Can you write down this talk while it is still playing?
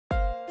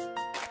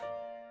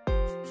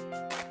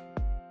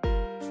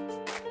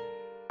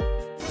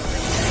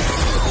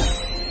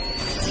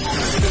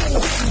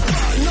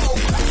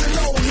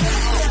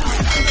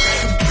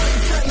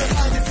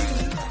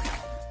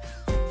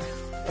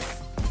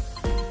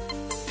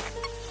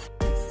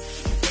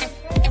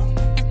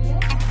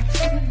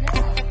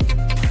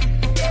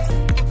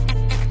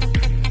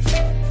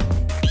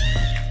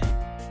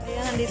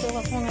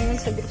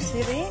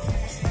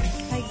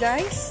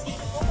guys,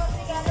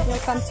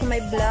 welcome to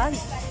my vlog.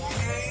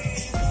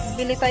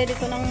 Bili tayo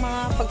dito ng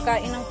mga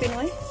pagkain ng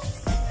Pinoy.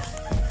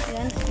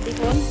 Yan,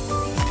 dihon.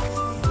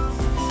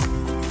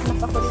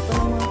 Hanap ako dito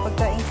ng mga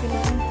pagkain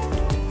Pinoy.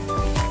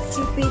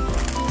 Chipit.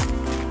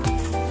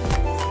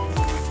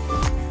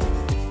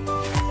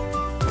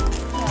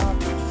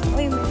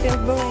 Uy, may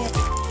favorite.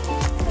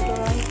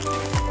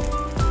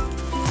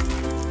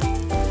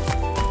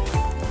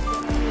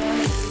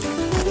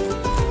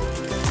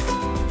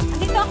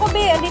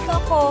 Andito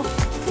ako.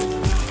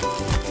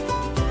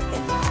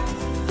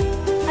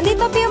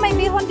 Andito, Be. May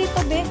bihon dito,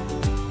 Be.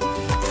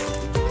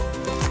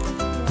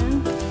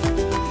 Yan.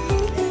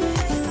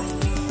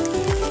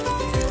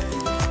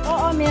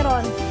 Oo,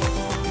 meron.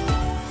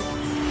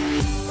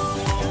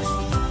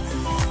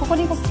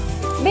 Kukunin ko.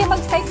 Be,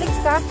 mag-skyflix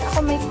ka.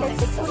 Ako may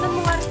skyflix. Unang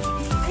mga...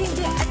 Ay,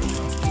 hindi.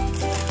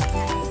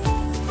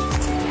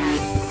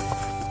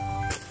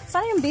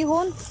 Saan yung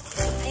bihon?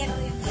 Ayan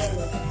yung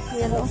yellow.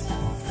 Yellow.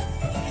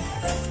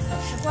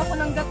 Kuha ko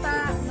ng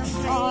gata, ng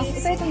Oo, ito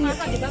yung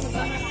maka, diba?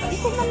 Hindi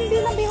ko man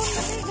bilang bihon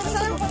kasi.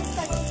 Saan ko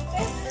start?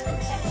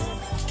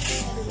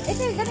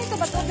 Ito, ganito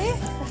ba ito, Be?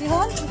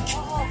 Bihon?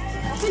 Oo.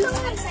 Okay lang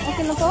yan sa'yo.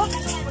 Okay na to?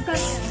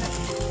 Magkano?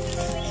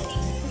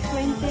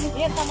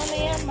 20. Yan, tama na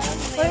yan.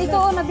 Pero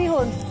ito, na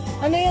bihon.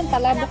 Ano yan?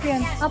 Palabok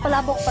yan. Ah,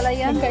 palabok pala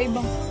yan.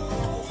 Magkaibang.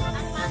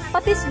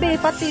 Patis, Be,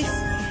 patis.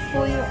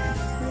 Puyo.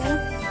 Yan.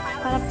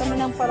 Hanap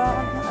kami ng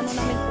paraan. Ano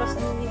namin para sa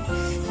nila.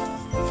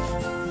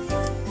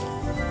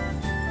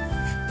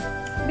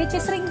 Be,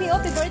 cheese ring, Be.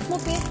 Oh, favorite mo,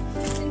 Be.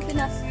 Yung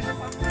Pinas.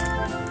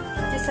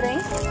 Cheese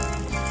ring.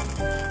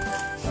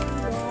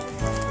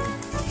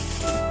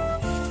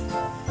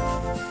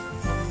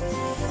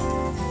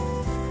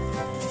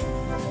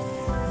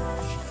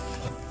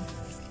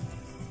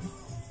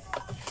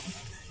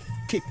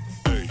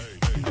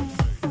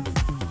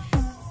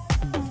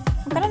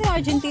 Magkano yung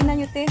Argentina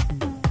nyo, te?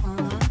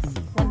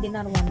 $1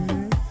 dinar,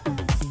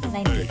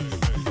 $1.90.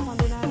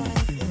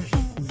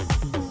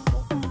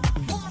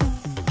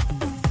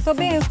 So,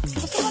 Be,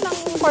 gusto mo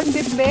ng corned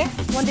beef, Be?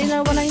 $1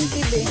 dinar,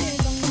 $1.90, Be.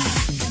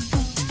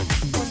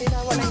 $1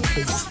 dinar,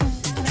 $1.90.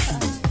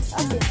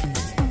 Saan, Be?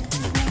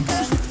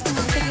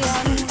 Sige,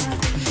 ano natin.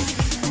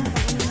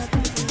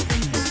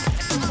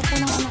 Gusto ko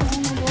ng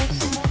noodles.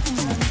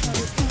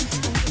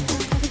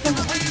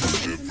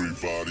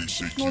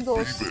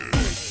 Noodles.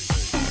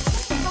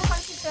 Itong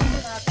consistente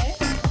natin.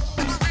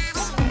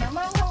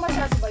 Maanghang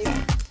masyado ba yun?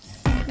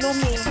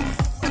 Lumi.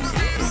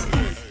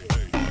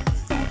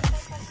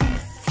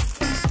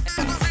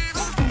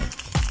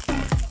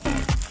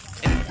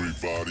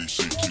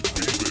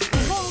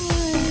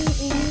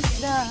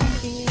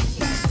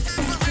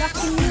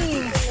 Lucky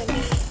me.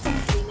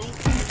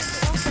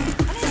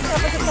 Ano yung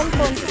dapat yung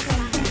tonton?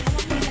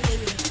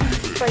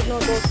 Fried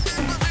noodles.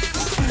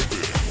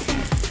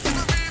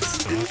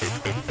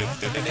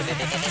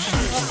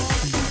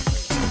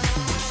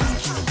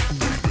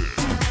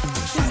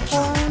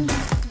 Corn.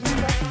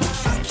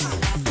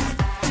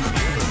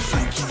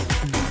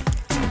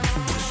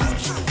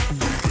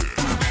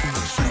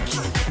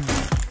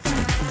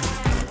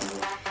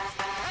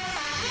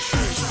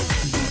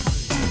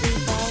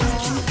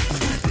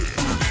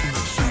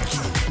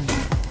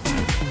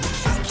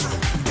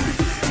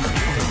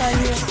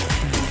 Tayo.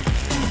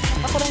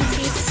 Ako rin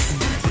cheese.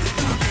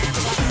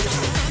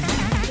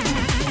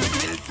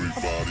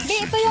 Be,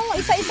 ito yung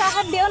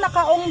isa-isahan, Be, oh,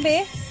 nakaong,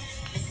 Be.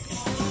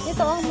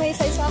 Ito, oh, may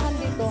isa-isahan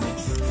dito.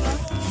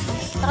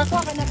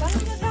 Nakakuha ka na ba?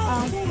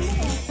 Ah.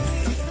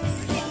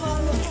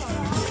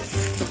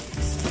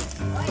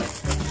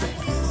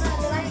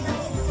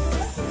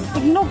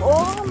 Ignog,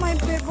 oh, my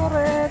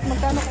favorite.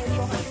 Magkano kayo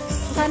ito?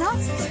 Magkano?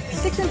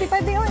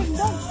 6.25, Be, oh,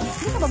 ignog.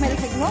 Hindi ka ba may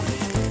ignog?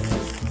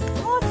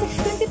 Oh,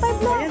 6.25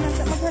 lang. Ayan,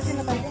 maghati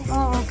na tayo.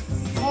 Oo.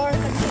 Or,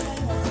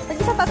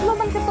 Tag-isa, tatlo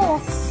man ito.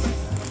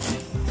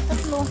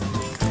 Tatlo.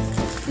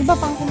 Iba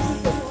pang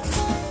kumpito.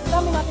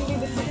 dami natin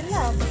bibit-bitin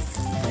na.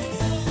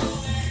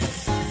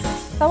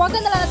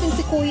 Tawagan na lang natin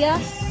si Kuya.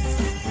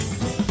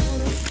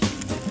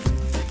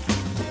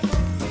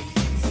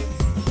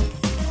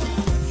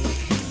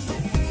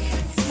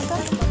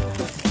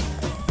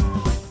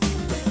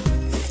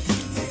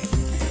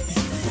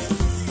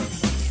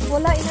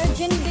 Wala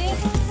energy din.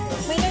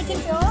 May energy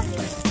ko.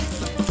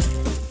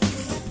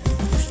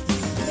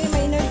 Okay,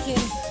 may energy.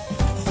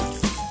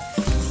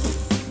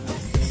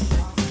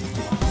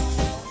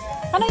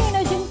 Ano yung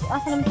energy?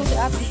 Ah, naman ko si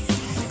Ate.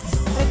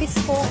 Rebis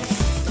ko.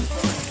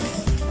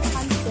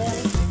 Hansel.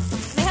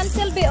 May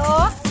Hansel ba,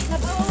 oh?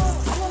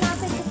 Ano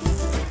natin ito?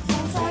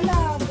 Ang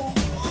salad.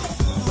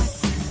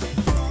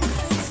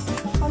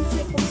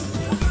 Hansel ko.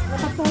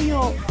 Wala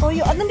toyo.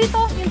 Toyo. Ano dito?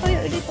 Yung toyo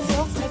dito,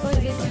 oh. May toyo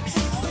dito.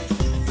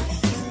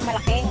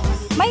 Malaki.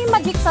 May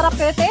magic sarap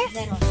kayo, te?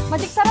 Zero.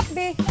 Magic sarap,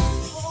 be.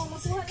 Oo,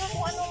 masuha na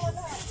kung ano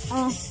wala.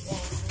 Ah.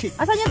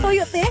 Asan yung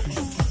toyo, te?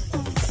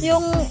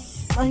 Yung...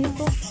 Ay,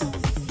 ito.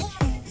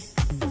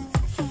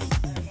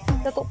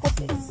 Dato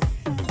puti.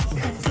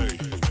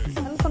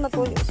 Ano ito na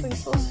toyo? Soy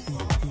sauce.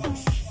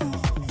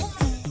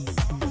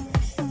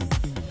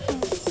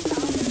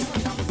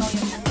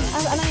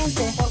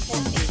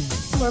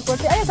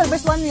 440. Ay,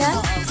 service 1 yan?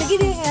 Sige,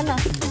 di yan na.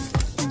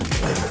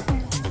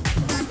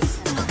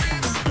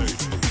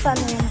 Saan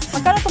na yan?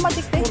 Magkano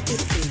automatic eh?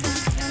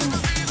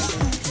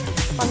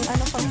 450. Pang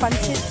ano, pang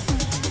pansit.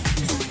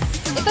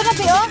 Ito na,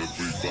 Bi, oh.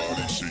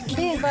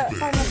 Hindi,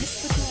 para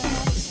na-biscuit na.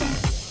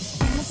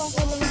 Ano pang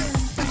kulang yun?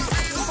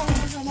 Yung pang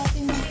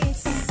natin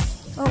is.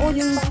 Oo,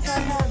 yung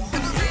pangsalad.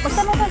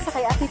 Basta mo ba sa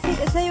kay Ate Pig?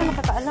 Siya yung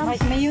nakakaalam.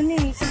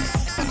 Mayonnaise.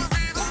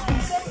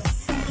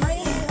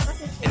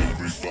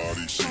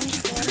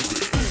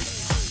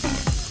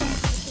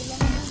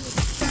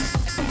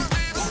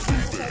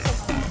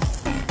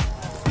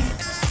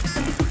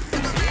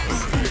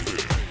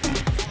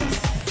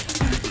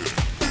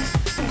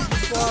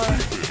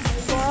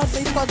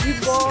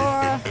 Pagibor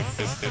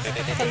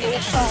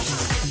kalusa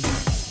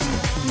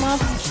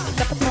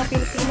dapat mga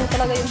Pilipino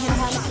talaga yung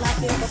hinahanap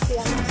natin kasi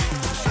ano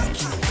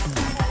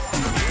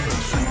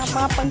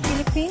mga pang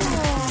Pilipino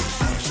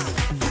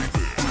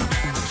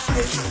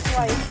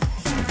white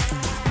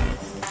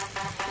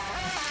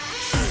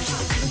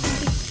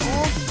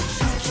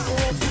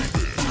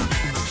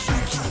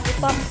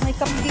top may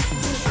cupcake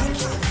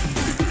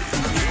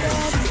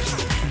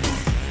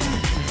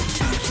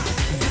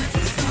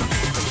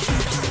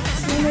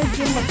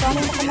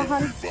magkano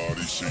makamahal?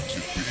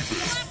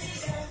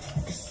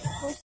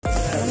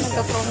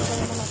 Nagka-promo ko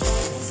naman ako.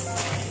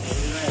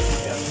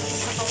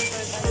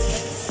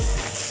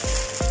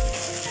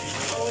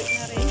 Kuwait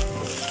na rin.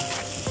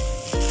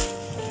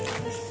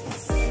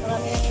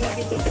 Marami yung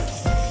inabili.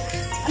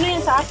 Ano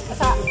yan sa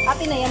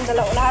atin na yan?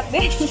 Dalaw lahat,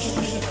 be?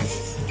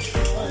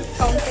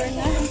 Counter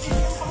na.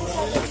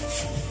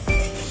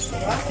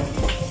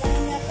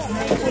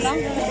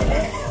 Kulang?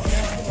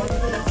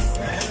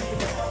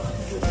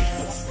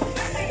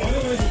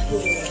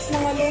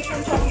 Mga lotion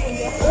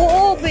shampoo.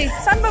 Oo, be.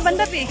 Saan ba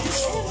banda, be?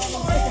 Oo.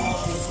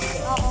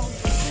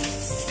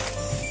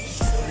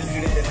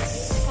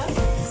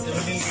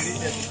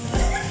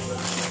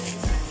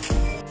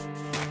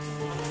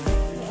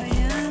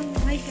 Ayan.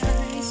 Hi,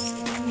 guys.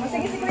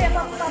 Sige, sige.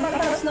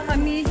 Tapos na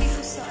kami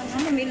dito sa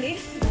mamili.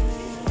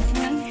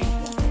 Ayan.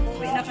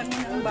 Uwi na kami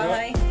ng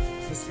bahay.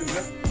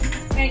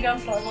 Ngayon,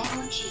 ground floor mo.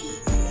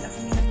 Uwi na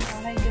kami ng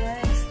bahay,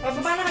 guys.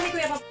 Pababa na kami,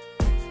 kuya.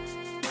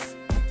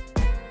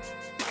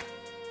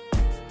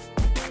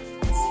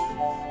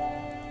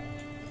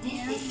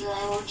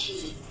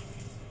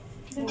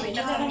 May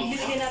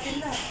nakakabili natin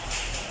na.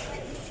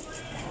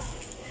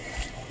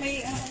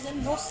 May dyan,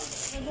 boss.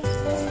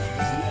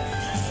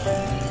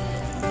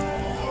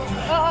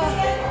 Oo.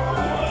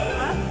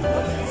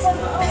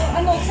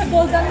 Ano, sa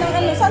golden ng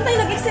ano. Saan tayo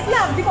nag-exit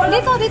lang? Dito.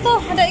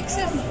 Ada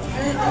exit.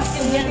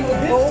 Yan.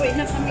 Uuwi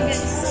na kami,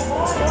 guys.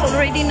 It's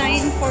already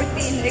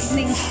 9:40 in the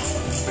evening.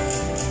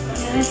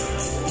 Yan.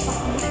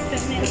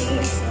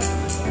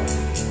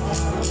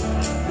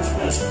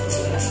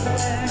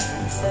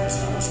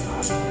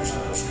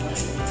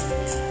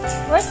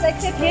 Where's the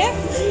exit here?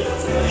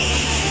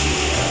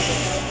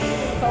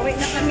 Pauwi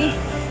na kami.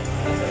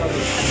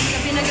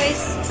 Gabi na,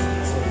 guys.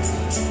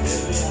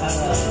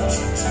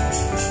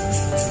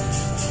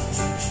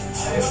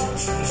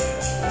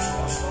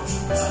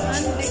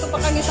 Dito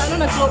pa kami sa ano,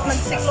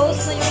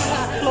 nag-close na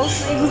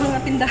yung mga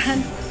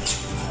tindahan.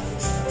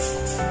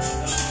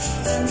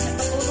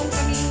 Nakatulong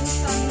kami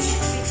sa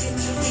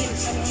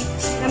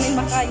namin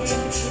makaya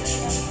yung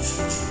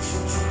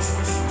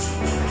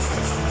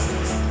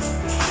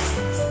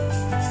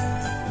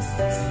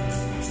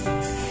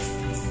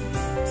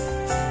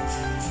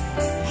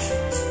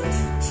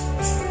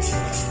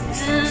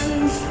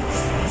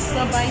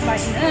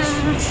bye-bye na.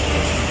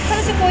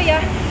 Sana si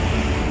Kuya?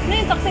 Ano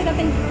yung taxi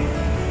natin?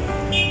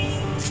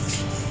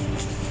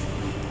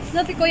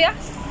 Natin, Kuya?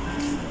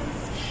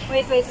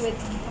 Wait.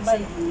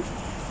 Bye.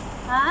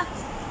 Ha?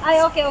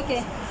 Ay, okay.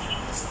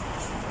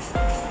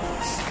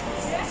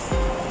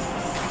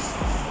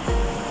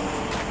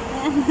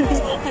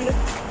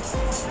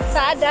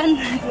 Saadan.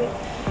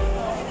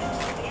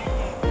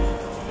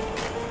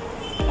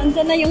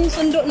 Andyan na yung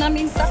sundo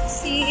namin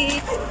taxi.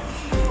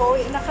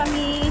 Uwi na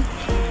kami.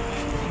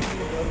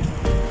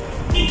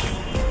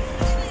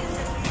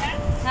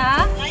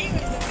 Ha?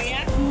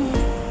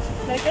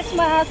 Merry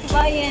Christmas,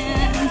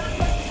 Kabayan.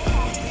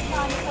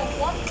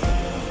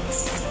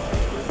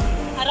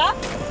 Harap?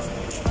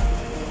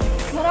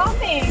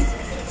 Marami.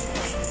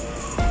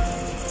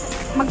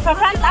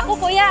 Magpa-front ako,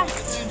 Kuya.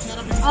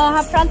 Oh,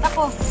 ha-front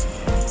ako.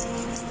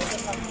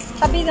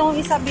 Tabi nung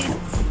isabi.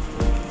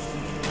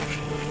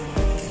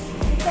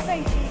 It's okay.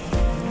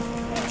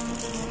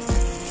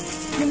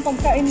 Yung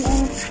pagkain mo.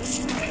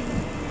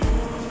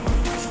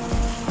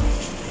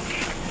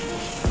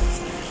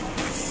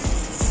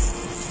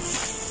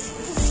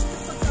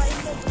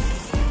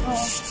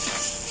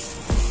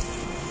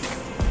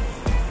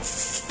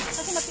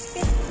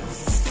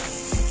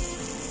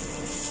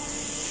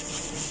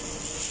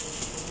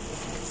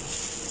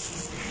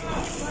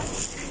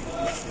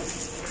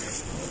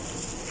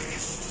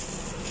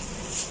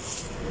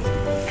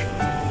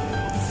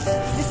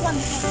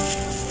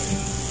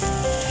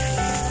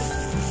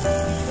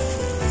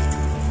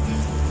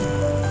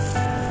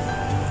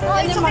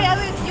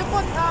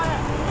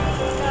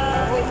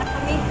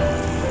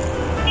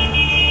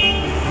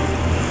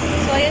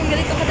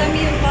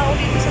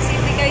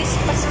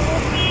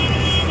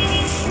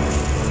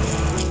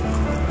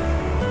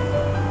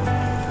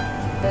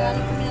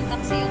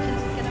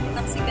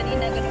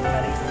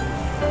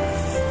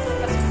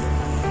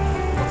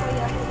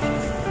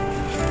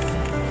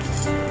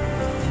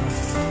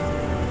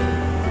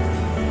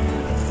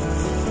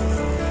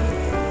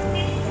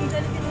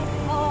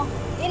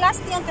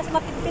 yan kasi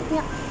mapitpit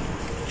nga.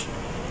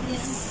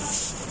 Yan.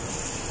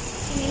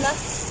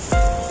 Sinilas.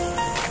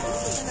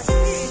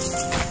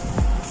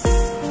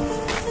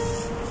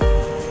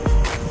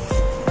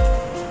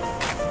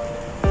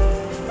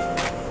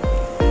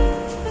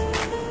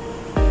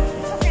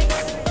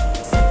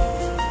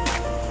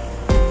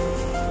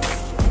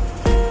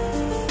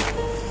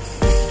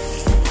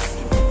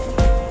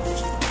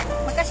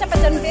 Magkasya pa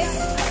dyan, be?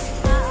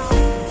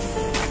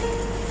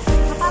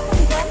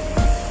 Napapong dyan?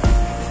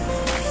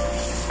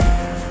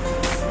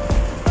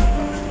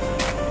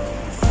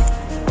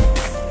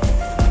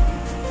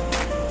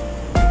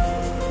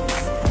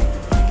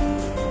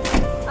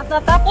 At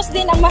natapos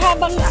din ang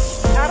mahabang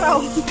araw.